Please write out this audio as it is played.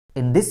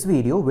In this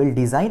video, we'll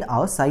design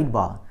our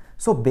sidebar.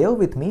 So bear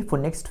with me for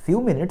next few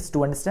minutes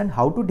to understand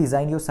how to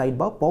design your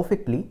sidebar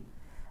perfectly.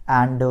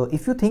 And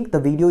if you think the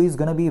video is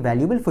gonna be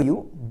valuable for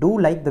you, do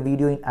like the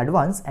video in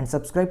advance and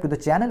subscribe to the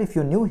channel if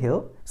you're new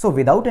here. So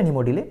without any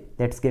more delay,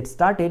 let's get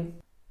started.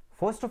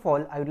 First of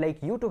all, I would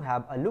like you to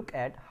have a look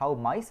at how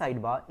my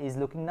sidebar is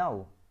looking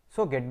now.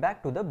 So get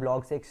back to the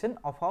blog section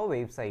of our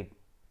website.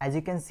 As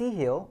you can see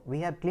here,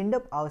 we have cleaned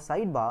up our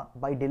sidebar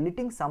by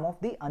deleting some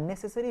of the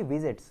unnecessary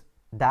widgets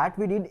that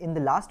we did in the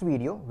last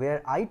video,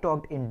 where I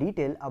talked in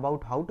detail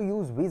about how to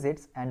use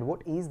widgets and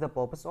what is the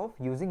purpose of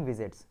using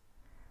widgets.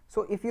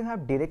 So if you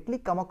have directly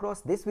come across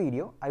this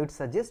video, I would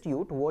suggest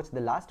you to watch the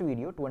last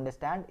video to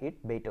understand it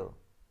better.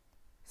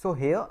 So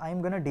here I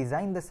am gonna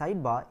design the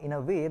sidebar in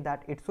a way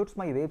that it suits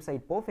my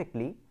website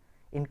perfectly.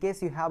 In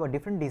case you have a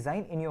different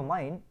design in your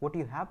mind, what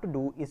you have to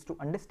do is to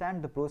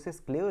understand the process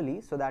clearly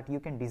so that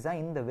you can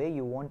design the way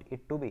you want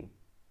it to be.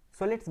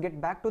 So let's get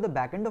back to the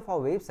backend of our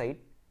website.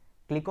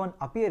 Click on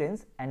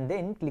Appearance and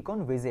then click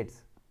on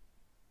Widgets.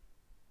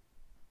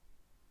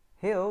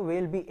 Here we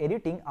will be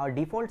editing our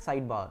default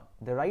sidebar,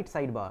 the right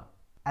sidebar.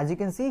 As you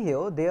can see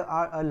here, there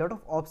are a lot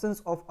of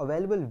options of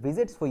available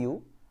widgets for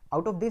you.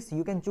 Out of this,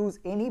 you can choose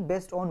any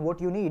based on what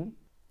you need.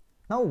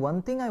 Now,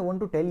 one thing I want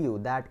to tell you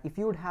that if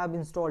you would have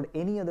installed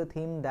any other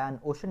theme than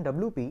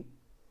OceanWP,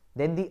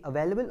 then the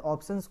available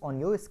options on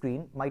your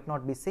screen might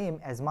not be same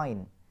as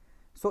mine.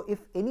 So if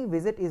any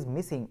widget is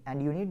missing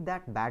and you need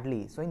that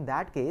badly, so in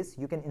that case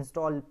you can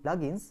install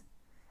plugins,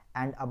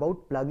 and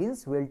about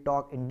plugins we'll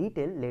talk in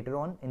detail later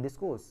on in this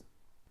course.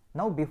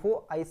 Now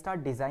before I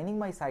start designing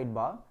my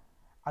sidebar,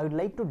 I would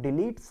like to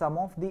delete some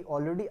of the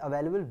already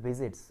available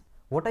widgets.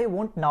 What I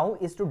want now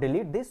is to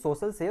delete this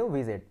social save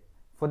widget.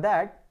 For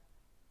that,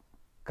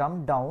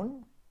 come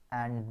down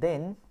and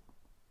then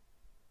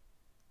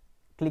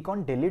click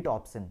on delete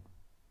option.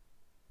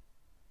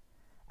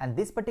 And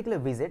this particular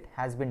widget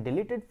has been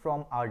deleted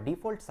from our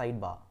default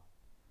sidebar.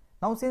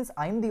 Now since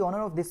I am the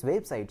owner of this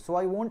website, so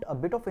I want a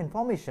bit of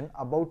information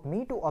about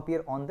me to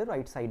appear on the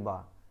right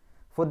sidebar.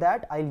 For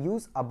that, I'll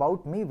use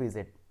About Me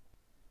widget.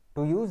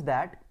 To use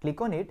that,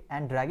 click on it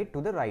and drag it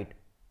to the right.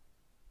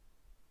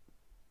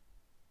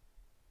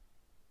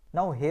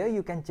 Now here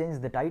you can change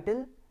the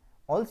title.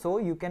 Also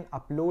you can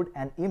upload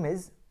an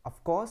image.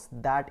 Of course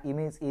that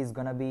image is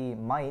gonna be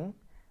mine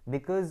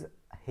because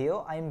here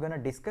I am gonna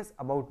discuss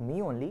about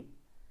me only.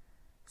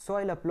 So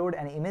I'll upload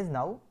an image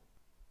now.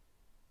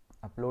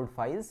 Upload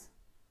files,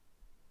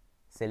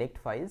 select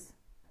files,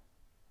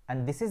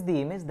 and this is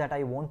the image that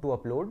I want to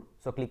upload.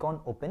 So click on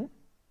open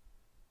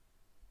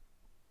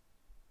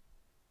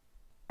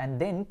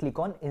and then click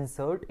on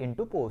insert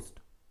into post.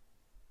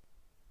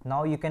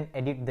 Now you can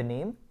edit the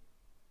name.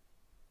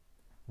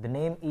 The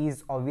name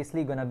is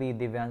obviously gonna be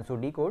Divyanshu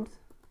Decodes,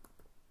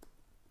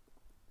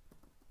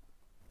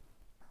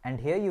 and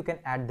here you can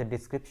add the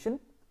description.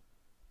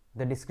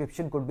 The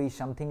description could be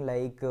something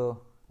like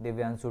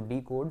Divyanshu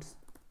Decodes,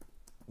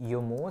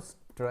 your most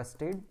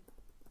trusted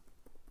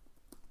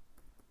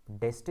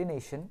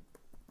destination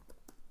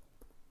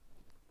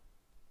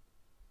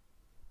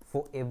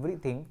for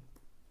everything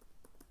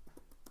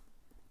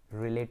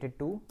related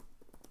to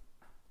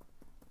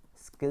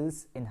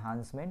skills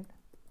enhancement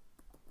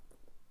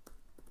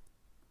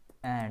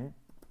and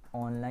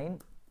online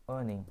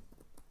earning.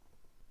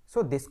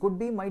 So this could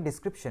be my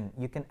description.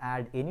 You can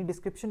add any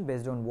description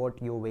based on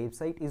what your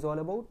website is all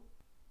about.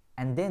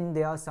 And then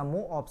there are some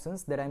more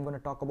options that I'm going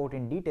to talk about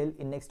in detail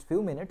in next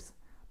few minutes.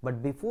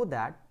 But before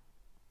that,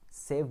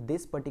 save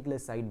this particular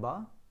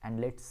sidebar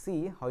and let's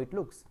see how it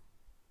looks.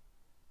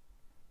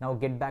 Now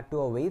get back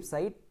to our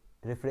website,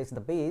 refresh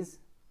the page.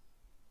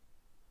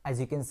 As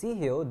you can see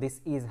here,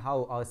 this is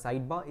how our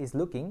sidebar is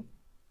looking.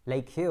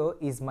 Like here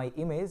is my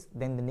image,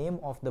 then the name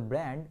of the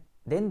brand.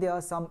 Then there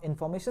are some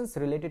informations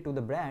related to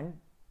the brand.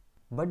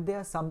 But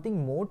there's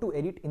something more to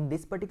edit in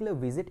this particular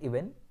widget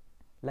even.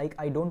 Like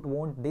I don't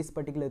want this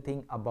particular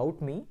thing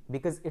about me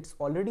because it's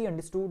already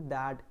understood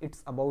that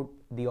it's about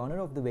the owner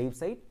of the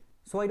website.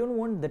 So I don't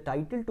want the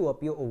title to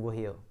appear over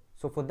here.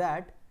 So for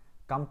that,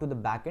 come to the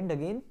backend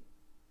again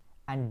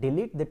and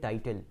delete the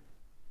title.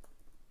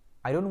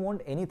 I don't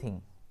want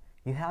anything.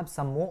 You have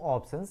some more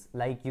options,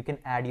 like you can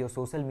add your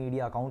social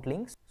media account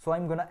links. So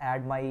I'm gonna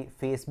add my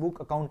Facebook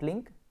account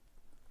link.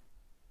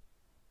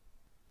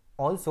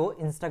 Also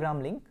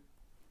Instagram link.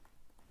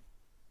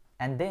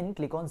 And then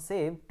click on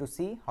save to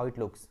see how it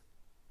looks.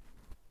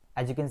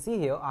 As you can see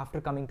here, after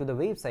coming to the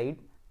website,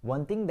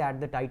 one thing that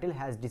the title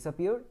has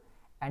disappeared,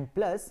 and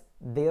plus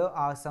there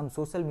are some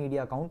social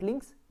media account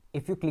links.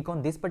 If you click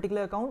on this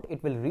particular account,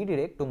 it will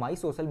redirect to my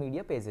social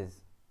media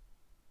pages.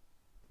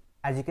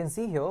 As you can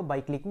see here,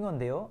 by clicking on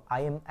there,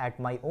 I am at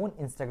my own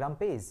Instagram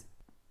page.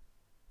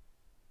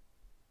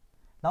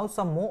 Now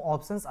some more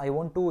options I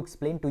want to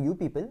explain to you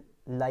people.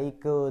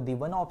 Like the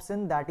one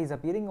option that is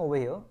appearing over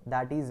here,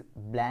 that is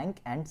blank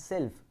and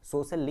self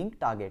social link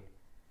target.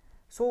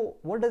 So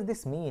what does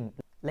this mean?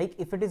 Like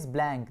if it is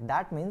blank,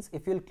 that means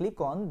if you'll click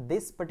on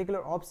this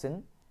particular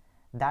option,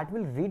 that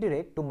will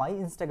redirect to my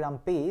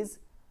Instagram page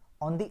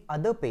on the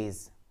other page.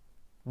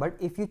 But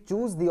if you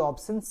choose the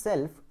option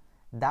self,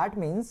 that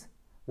means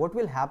what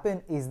will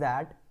happen is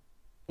that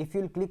if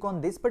you'll click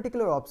on this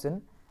particular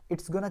option,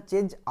 it's gonna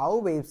change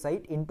our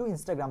website into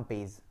Instagram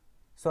page.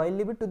 So I'll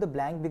leave it to the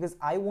blank because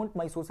I want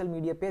my social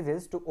media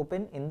pages to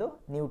open in the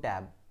new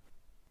tab.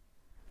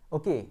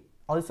 Okay,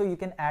 also you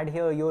can add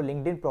here your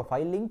LinkedIn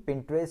profile link,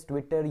 Pinterest,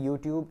 Twitter,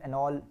 YouTube and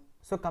all.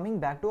 So coming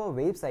back to our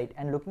website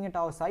and looking at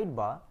our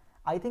sidebar,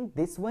 I think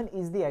this one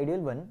is the ideal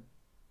one,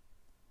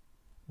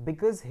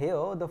 because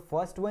here the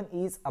first one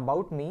is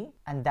about me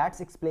and that's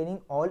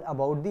explaining all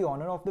about the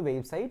owner of the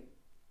website.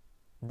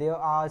 There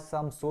are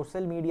some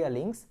social media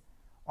links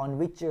on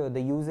which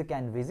the user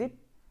can visit.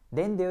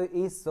 Then there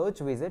is search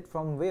widget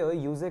from where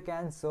user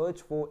can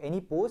search for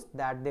any post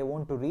that they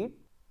want to read.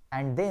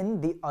 And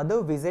then the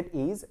other widget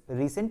is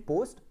recent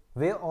post,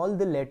 where all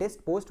the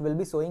latest posts will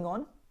be showing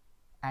on.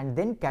 And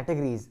then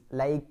categories,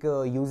 like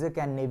user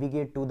can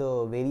navigate to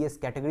the various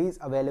categories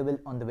available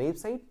on the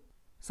website.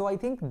 So I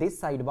think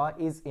this sidebar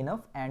is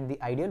enough and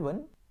the ideal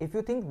one. If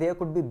you think there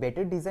could be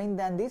better design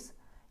than this,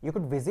 you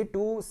could visit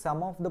to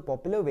some of the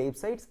popular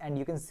websites and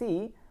you can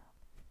see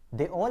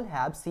they all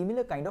have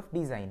similar kind of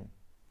design.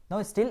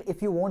 Now still,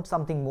 if you want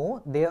something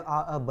more, there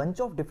are a bunch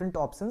of different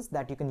options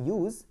that you can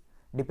use.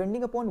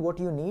 Depending upon what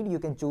you need, you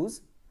can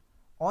choose.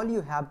 All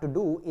you have to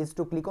do is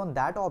to click on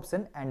that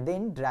option and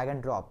then drag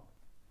and drop.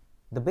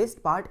 The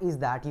best part is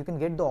that you can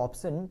get the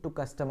option to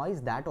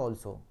customize that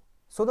also.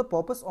 So the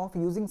purpose of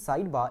using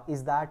sidebar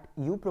is that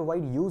you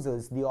provide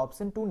users the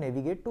option to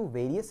navigate to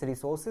various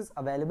resources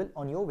available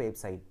on your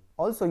website.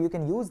 Also, you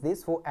can use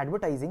this for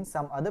advertising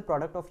some other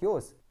product of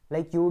yours.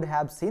 Like you would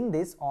have seen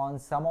this on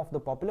some of the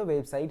popular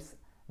websites.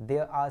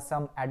 There are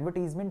some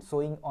advertisements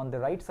showing on the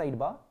right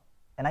sidebar.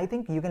 And I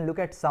think you can look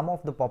at some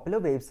of the popular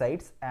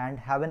websites and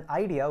have an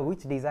idea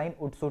which design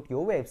would suit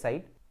your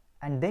website.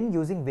 And then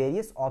using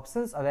various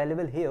options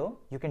available here,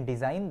 you can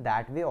design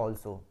that way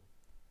also.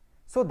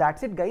 So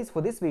that's it guys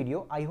for this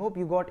video. I hope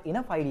you got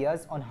enough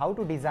ideas on how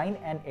to design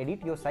and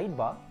edit your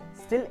sidebar.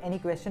 Still any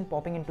question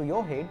popping into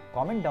your head,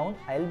 comment down,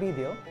 I'll be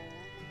there.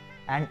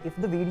 And if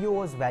the video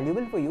was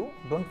valuable for you,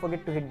 don't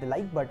forget to hit the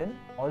like button.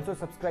 Also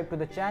subscribe to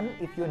the channel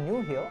if you're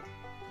new here.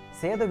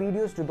 Share the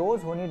videos to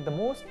those who need the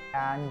most,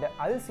 and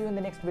I will see you in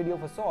the next video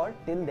for sure.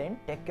 Till then,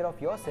 take care of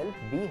yourself,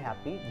 be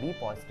happy, be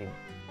positive.